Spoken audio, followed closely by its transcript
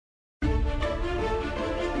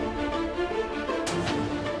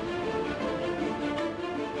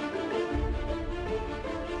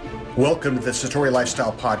Welcome to the Satori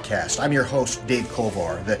Lifestyle Podcast. I'm your host, Dave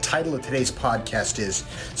Kovar. The title of today's podcast is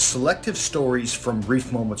Selective Stories from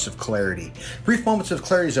Brief Moments of Clarity. Brief Moments of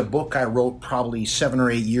Clarity is a book I wrote probably 7 or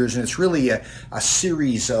 8 years, and it's really a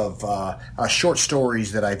series of short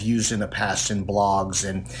stories that I've used in the past in blogs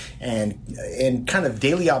and kind of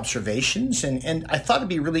daily observations. And I thought it'd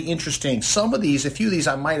be really interesting. A few of these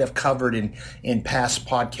I might have covered in past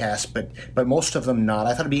podcasts, but most of them not.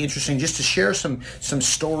 I thought it'd be interesting just to share some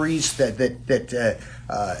stories that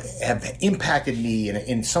have impacted me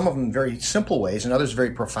in some of them very simple ways and others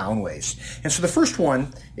very profound ways. And so the first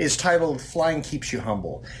one is titled Flying Keeps You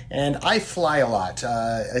Humble. And I fly a lot,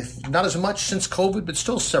 not as much since COVID, but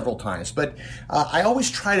still several times. But I always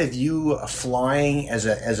try to view flying as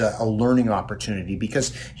a learning opportunity,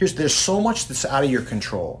 because there's so much that's out of your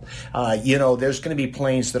control. There's going to be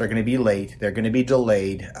planes that are going to be late. They're going to be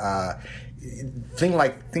delayed. Things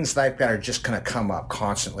like that are just going to come up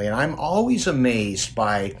constantly, and I'm always amazed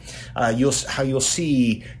by how you'll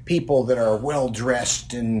see people that are well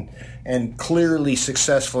dressed and clearly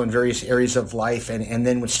successful in various areas of life, and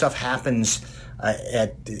then when stuff happens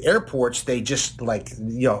at the airports, they just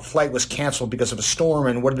flight was canceled because of a storm,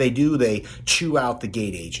 and what do? They chew out the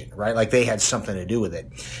gate agent, right? Like they had something to do with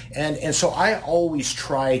it, and so I always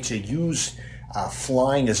try to use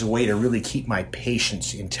flying as a way to really keep my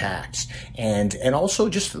patience intact and also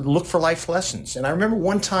just look for life lessons. And I remember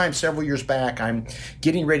one time several years back, I'm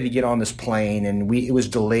getting ready to get on this plane, and it was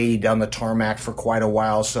delayed on the tarmac for quite a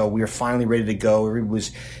while, so we were finally ready to go. Everybody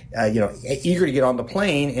was eager to get on the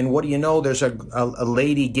plane, and what do you know, there's a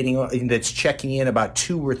lady that's checking in about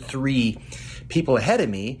 2 or 3 people ahead of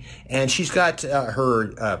me, and she's got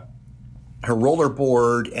her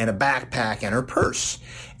rollerboard and a backpack and her purse.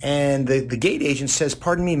 And the gate agent says,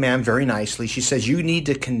 "Pardon me, ma'am," very nicely. She says, "You need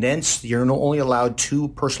to condense. You're only allowed 2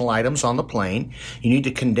 personal items on the plane. You need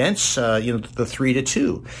to condense, the 3 to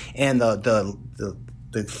 2." And the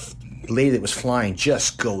lady that was flying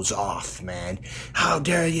just goes off, man. How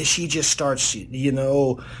dare you? She just starts,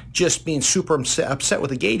 just being super upset with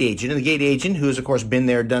the gate agent. And the gate agent, who has, of course, been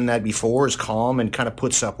there, done that before, is calm and kind of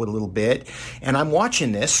puts up with a little bit. And I'm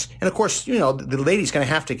watching this. And, of course, the lady's going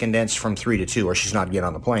to have to condense from 3 to 2 or she's not getting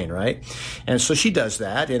on the plane, right? And so she does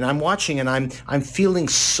that. And I'm watching, and I'm feeling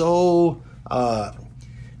so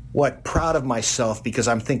proud of myself, because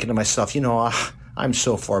I'm thinking to myself, I'm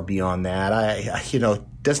so far beyond that.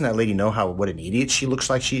 Doesn't that lady know what an idiot she looks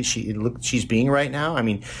like she's being right now? I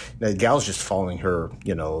mean, the gal's just following her,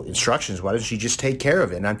 instructions. Why doesn't she just take care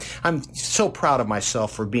of it? And I'm so proud of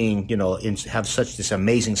myself for being, have such this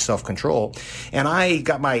amazing self-control. And I've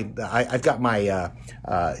got my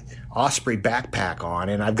Osprey backpack on,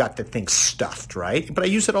 and I've got the thing stuffed, right? But I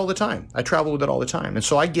use it all the time. I travel with it all the time. And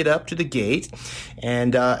so I get up to the gate,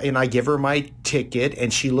 and I give her my ticket,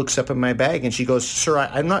 and she looks up at my bag, and she goes, "Sir,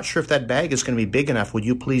 I'm not sure if that bag is going to be big enough. Would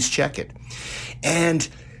you please check it?" And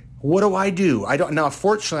what do? I don't. Now,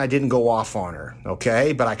 fortunately, I didn't go off on her,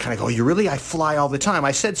 okay? But I kind of go, "You really? I fly all the time."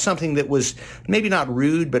 I said something that was maybe not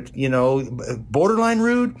rude, but, borderline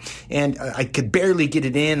rude. And I could barely get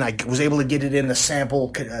it in. I was able to get it in the sample,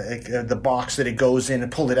 the box that it goes in,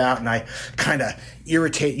 and pulled it out. And I kind of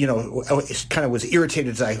was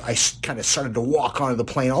irritated as I kind of started to walk onto the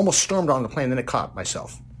plane, almost stormed onto the plane, and then it caught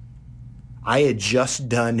myself. I had just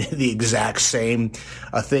done the exact same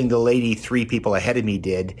thing the lady 3 people ahead of me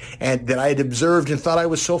did, and that I had observed and thought I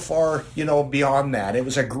was so far, beyond that. It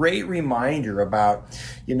was a great reminder about,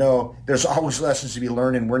 there's always lessons to be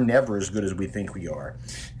learned, and we're never as good as we think we are.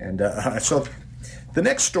 And so the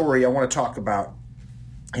next story I want to talk about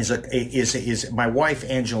is my wife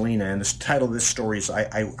Angelina, and the title of this story is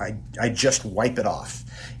I Just Wipe It Off.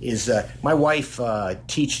 My wife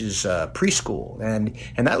teaches preschool, and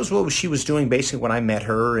that was what she was doing basically when I met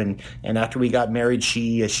her, and after we got married,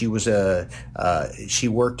 she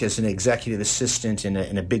worked as an executive assistant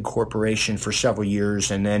in a big corporation for several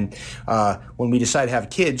years, and then when we decided to have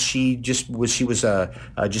kids, we decided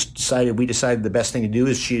the best thing to do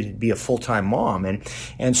is she'd be a full-time mom,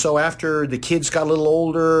 and so after the kids got a little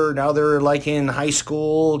older, now they're like in high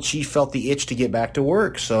school, she felt the itch to get back to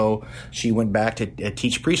work, so she went back to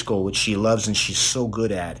teach preschool, which she loves and she's so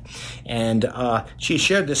good at. And she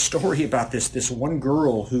shared this story about this one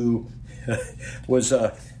girl who was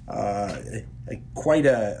quite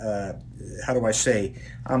a how do I say,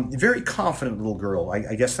 very confident little girl.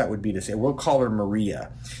 I guess that would be to say. We'll call her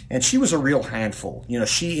Maria. And she was a real handful.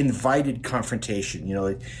 She invited confrontation.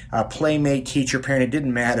 Playmate, teacher, parent, it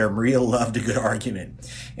didn't matter. Maria loved a good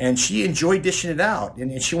argument. And she enjoyed dishing it out.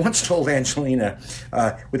 And she once told Angelina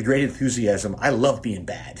with great enthusiasm, I love being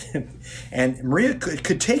bad. And Maria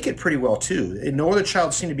could take it pretty well, too. No other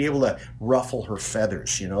child seemed to be able to ruffle her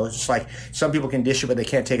feathers. It's just like some people can dish it, but they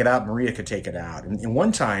can't take it out. Maria could take it out. And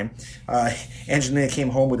one time, Angelina came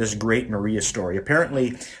home with this great Maria story.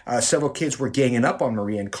 Apparently, several kids were ganging up on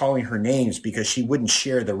Maria and calling her names because she wouldn't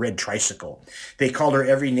share the red tricycle. They called her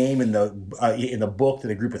every name in the book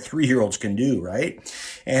that a group of 3-year-olds can do, right?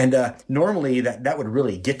 And normally that would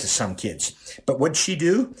really get to some kids. But what'd she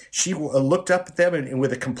do? She looked up at them and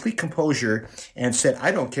with a complete composure and said,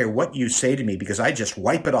 I don't care what you say to me because I just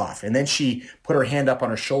wipe it off. And then she put her hand up on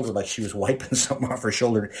her shoulder like she was wiping something off her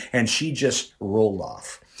shoulder, and she just rolled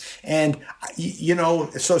off. And,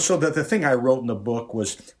 so the thing I wrote in the book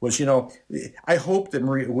was, I hope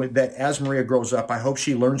that as Maria grows up, I hope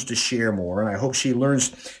she learns to share more, and I hope she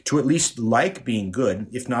learns to at least like being good,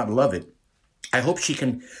 if not love it. I hope she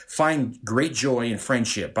can find great joy in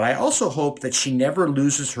friendship, but I also hope that she never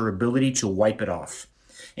loses her ability to wipe it off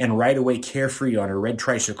and ride away carefree on her red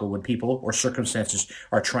tricycle when people or circumstances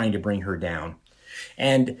are trying to bring her down.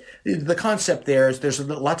 And the concept there is there's a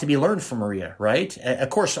lot to be learned from Maria, right? Of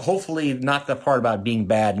course, hopefully not the part about being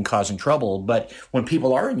bad and causing trouble, but when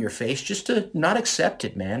people are in your face, just to not accept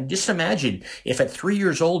it, man. Just imagine if at 3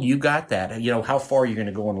 years old you got that, how far you're going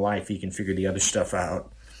to go in life, you can figure the other stuff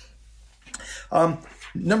out.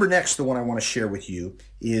 Number next, the one I want to share with you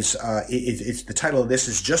is it's the title of this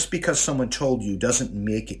is Just Because Someone Told You Doesn't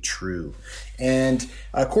Make It True. And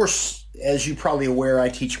of course, as you're probably aware, I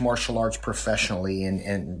teach martial arts professionally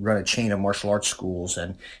and run a chain of martial arts schools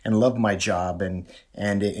and love my job and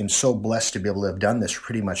am so blessed to be able to have done this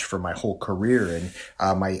pretty much for my whole career. And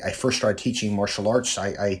I first started teaching martial arts.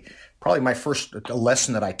 Probably my first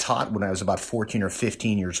lesson that I taught when I was about 14 or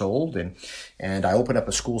 15 years old. And I opened up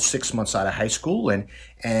a school 6 months out of high school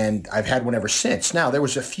and I've had one ever since. Now, there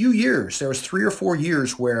was 3 or 4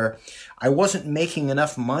 years where I wasn't making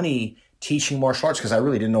enough money teaching martial arts because I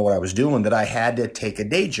really didn't know what I was doing, that I had to take a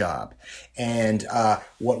day job. And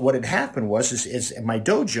what had happened was in my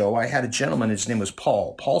dojo, I had a gentleman, his name was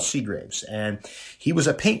Paul Seagraves, and he was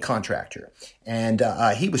a paint contractor. And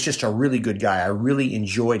he was just a really good guy. I really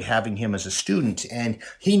enjoyed having him as a student. And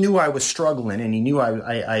he knew I was struggling, and he knew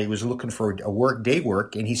I was looking for day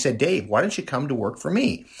work. And he said, Dave, why don't you come to work for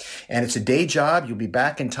me? And it's a day job. You'll be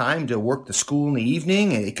back in time to work the school in the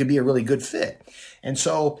evening, and it could be a really good fit. And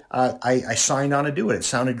so I signed on to do it. It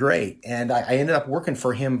sounded great. And I ended up working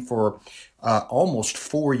for him for almost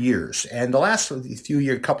 4 years. And the last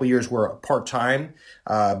couple years were part-time,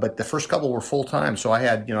 but the first couple were full-time. So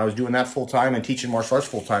I was doing that full-time and teaching martial arts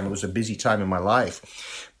full-time. It was a busy time in my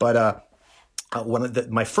life. But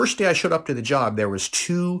my first day I showed up to the job, there was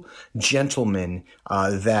 2 gentlemen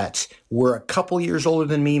that were a couple years older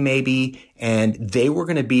than me maybe, and they were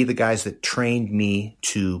going to be the guys that trained me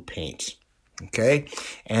to paint. Okay.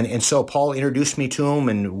 And so Paul introduced me to him,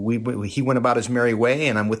 and he went about his merry way,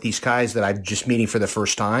 and I'm with these guys that I'm just meeting for the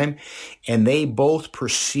first time. And they both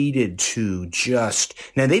proceeded to I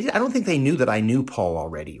don't think they knew that I knew Paul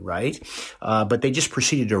already, right? But they just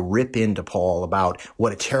proceeded to rip into Paul about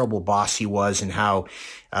what a terrible boss he was and how,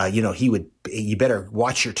 you better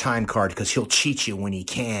watch your time card because he'll cheat you when he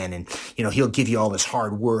can. And, he'll give you all this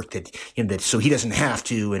hard work that so he doesn't have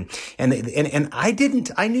to. And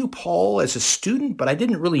I knew Paul as a student, but I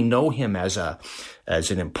didn't really know him as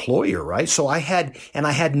an employer, right? So I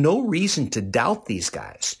had no reason to doubt these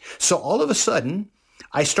guys. So all of a sudden,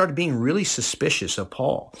 I started being really suspicious of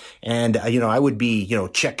Paul. And, I would be,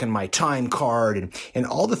 checking my time card and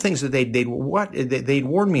all the things that they'd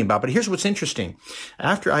warned me about. But here's what's interesting.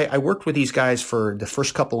 After I worked with these guys for the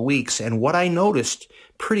first couple of weeks, and what I noticed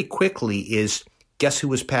pretty quickly is, guess who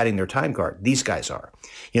was padding their time card? These guys are.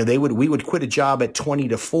 We would quit a job at 20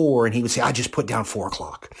 to 4, and he would say, I just put down 4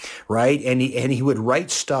 o'clock, right? And he would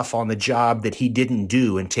write stuff on the job that he didn't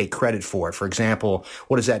do and take credit for it. For example,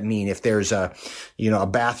 what does that mean? If there's a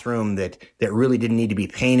bathroom that really didn't need to be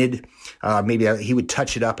painted, maybe he would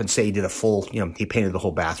touch it up and say he did he painted the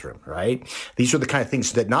whole bathroom, right? These are the kind of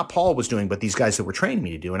things that not Paul was doing, but these guys that were training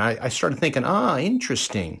me to do. And I started thinking,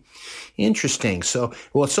 interesting. So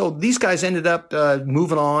these guys ended up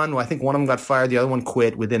moving on. I think one of them got fired. The other one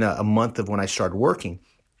quit within a month of when I started working.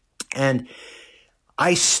 And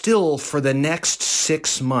I still, for the next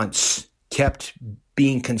 6 months, kept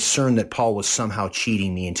being concerned that Paul was somehow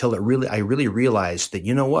cheating me until I really realized that,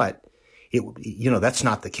 you know what? That's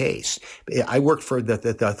not the case. I worked for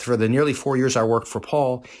for the nearly 4 years I worked for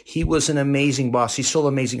Paul. He was an amazing boss. He's still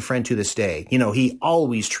an amazing friend to this day. He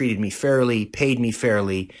always treated me fairly, paid me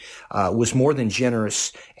fairly, was more than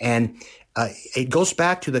generous. And it goes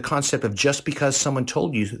back to the concept of just because someone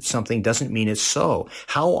told you something doesn't mean it's so.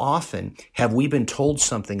 How often have we been told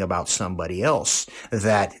something about somebody else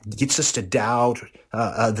that gets us to doubt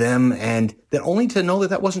them, and then only to know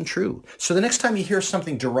that wasn't true? So the next time you hear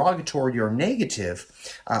something derogatory or negative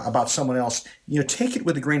about someone else, take it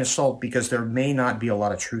with a grain of salt, because there may not be a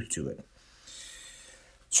lot of truth to it.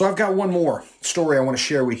 So I've got one more story I want to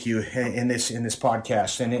share with you in this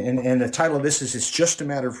podcast, and the title of this is "It's Just a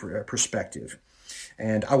Matter of Perspective."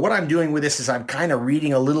 And what I'm doing with this is I'm kind of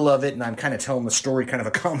reading a little of it, and I'm kind of telling the story, kind of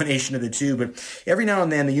a combination of the two. But every now and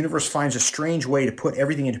then, the universe finds a strange way to put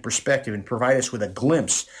everything into perspective and provide us with a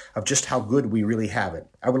glimpse of just how good we really have it.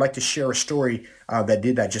 I would like to share a story that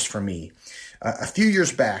did that just for me. A few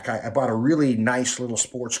years back, I bought a really nice little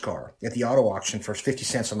sports car at the auto auction for 50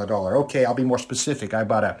 cents on the dollar. Okay, I'll be more specific. I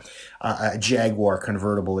bought a Jaguar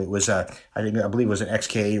convertible. It was I believe it was an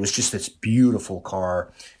XK. It was just this beautiful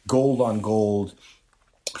car, gold on gold,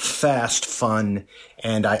 fast, fun.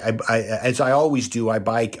 And I as I always do, I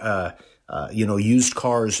buy used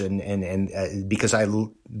cars, and because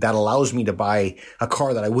that allows me to buy a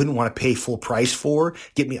car that I wouldn't want to pay full price for.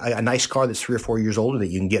 Get me a nice car that's 3 or 4 years older that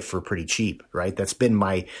you can get for pretty cheap, right? That's been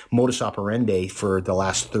my modus operandi for the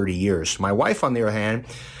last 30 years. My wife, on the other hand,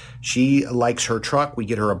 she likes her truck. We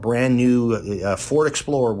get her a brand new Ford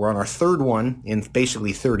Explorer. We're on our third one in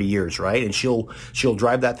basically 30 years, right? And she'll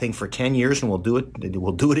drive that thing for 10 years, and we'll do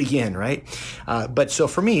it again, right? But so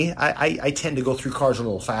for me, I tend to go through cars a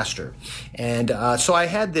little faster. And so I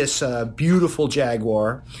had this beautiful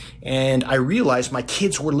Jaguar, and I realized my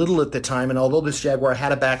kids were little at the time, and although this Jaguar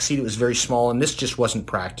had a backseat, it was very small, and this just wasn't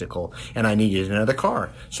practical, and I needed another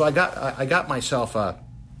car. So I got myself a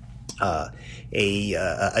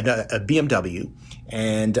BMW,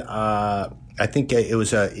 and I think it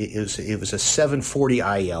was a 740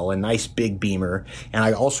 IL, a nice big Beamer, and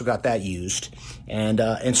I also got that used,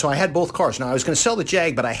 and so I had both cars. Now I was going to sell the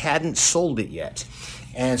Jag, but I hadn't sold it yet,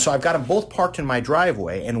 and so I've got them both parked in my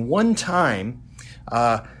driveway. And one time,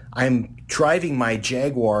 I'm driving my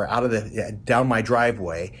Jaguar down my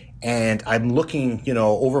driveway. And I'm looking,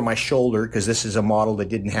 over my shoulder, because this is a model that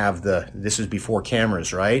didn't have this is before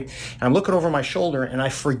cameras, right? And I'm looking over my shoulder, and I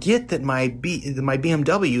forget that my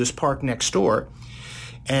BMW is parked next door.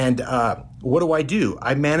 And what do?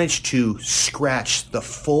 I managed to scratch the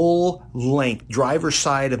full length driver's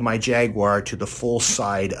side of my Jaguar to the full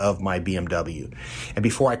side of my BMW. And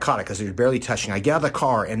before I caught it, because it was barely touching, I get out of the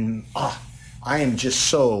car, and I'm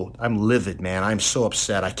livid, man. I'm so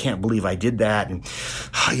upset. I can't believe I did that. And,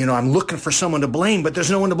 I'm looking for someone to blame, but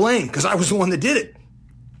there's no one to blame because I was the one that did it.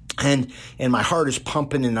 And my heart is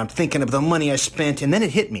pumping, and I'm thinking of the money I spent. And then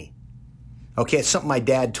it hit me. Okay, it's something my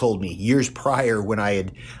dad told me years prior when I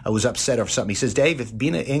was upset over something. He says, Dave, if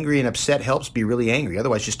being angry and upset helps, be really angry.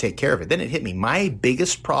 Otherwise, just take care of it. Then it hit me. My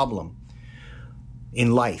biggest problem in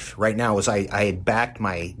life right now is I had backed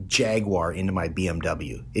my Jaguar into my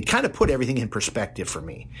BMW. It kind of put everything in perspective for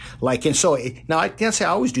me. Now I can't say I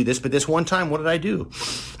always do this, but this one time, what did I do?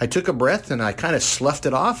 I took a breath and I kind of sloughed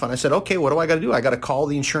it off, and I said, okay, what do I got to do? I got to call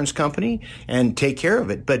the insurance company and take care of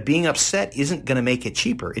it. But being upset isn't going to make it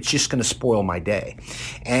cheaper. It's just going to spoil my day.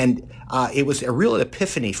 And it was a real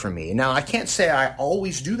epiphany for me. Now, I can't say I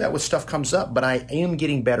always do that when stuff comes up, but I am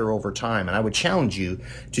getting better over time, and I would challenge you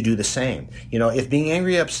to do the same. If being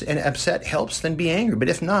angry and upset helps, then be angry. But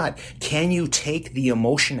if not, can you take the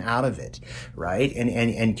emotion out of it, right?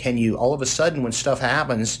 And can you, all of a sudden, when stuff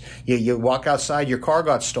happens, you walk outside, your car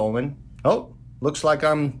got stolen. Oh, looks like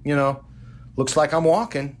I'm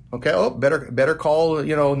walking. Okay. Oh, better call,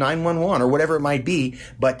 911 or whatever it might be,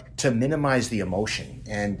 but to minimize the emotion.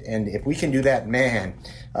 And if we can do that, man,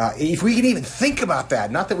 if we can even think about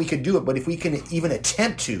that, not that we could do it, but if we can even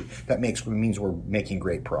attempt to, that means we're making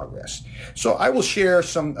great progress. So I will share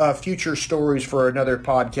some future stories for another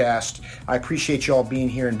podcast. I appreciate you all being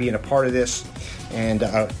here and being a part of this. And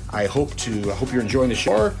I hope you're enjoying the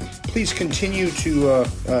show. Please continue to,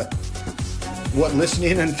 listen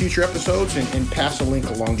in on future episodes and pass a link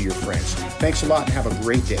along to your friends. Thanks a lot and have a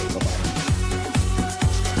great day. Bye-bye.